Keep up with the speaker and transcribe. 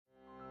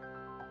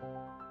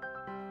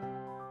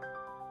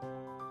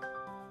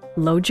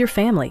Load your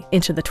family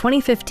into the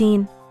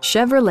 2015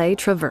 Chevrolet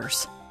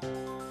Traverse.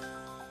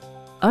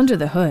 Under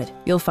the hood,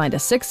 you'll find a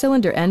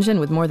 6-cylinder engine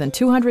with more than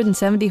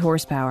 270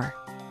 horsepower,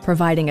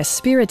 providing a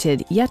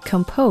spirited yet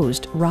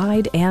composed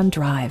ride and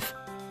drive.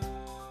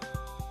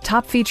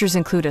 Top features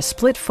include a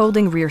split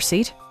folding rear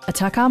seat, a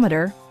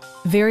tachometer,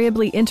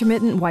 variably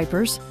intermittent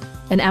wipers,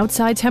 an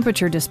outside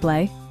temperature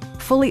display,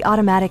 fully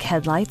automatic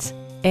headlights,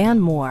 and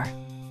more.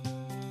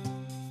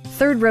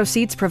 Third-row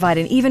seats provide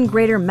an even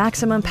greater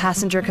maximum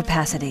passenger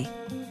capacity.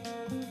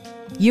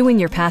 You and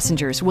your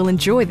passengers will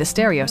enjoy the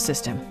stereo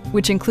system,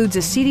 which includes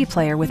a CD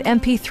player with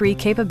MP3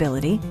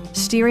 capability,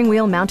 steering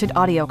wheel mounted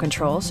audio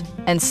controls,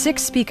 and 6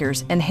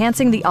 speakers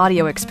enhancing the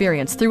audio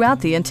experience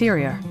throughout the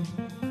interior.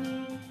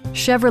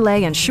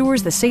 Chevrolet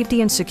ensures the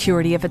safety and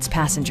security of its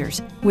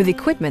passengers with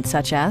equipment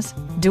such as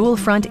dual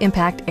front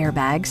impact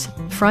airbags,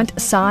 front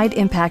side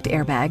impact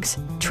airbags,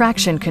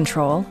 traction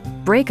control,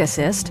 brake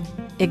assist,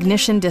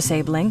 ignition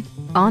disabling,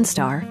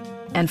 OnStar,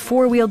 and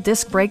 4-wheel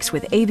disc brakes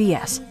with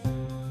ABS.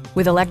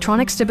 With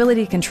electronic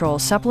stability control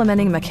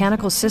supplementing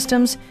mechanical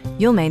systems,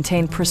 you'll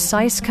maintain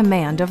precise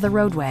command of the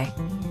roadway.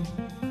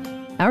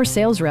 Our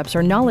sales reps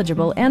are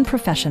knowledgeable and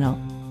professional.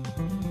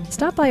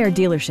 Stop by our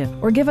dealership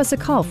or give us a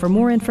call for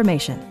more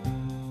information.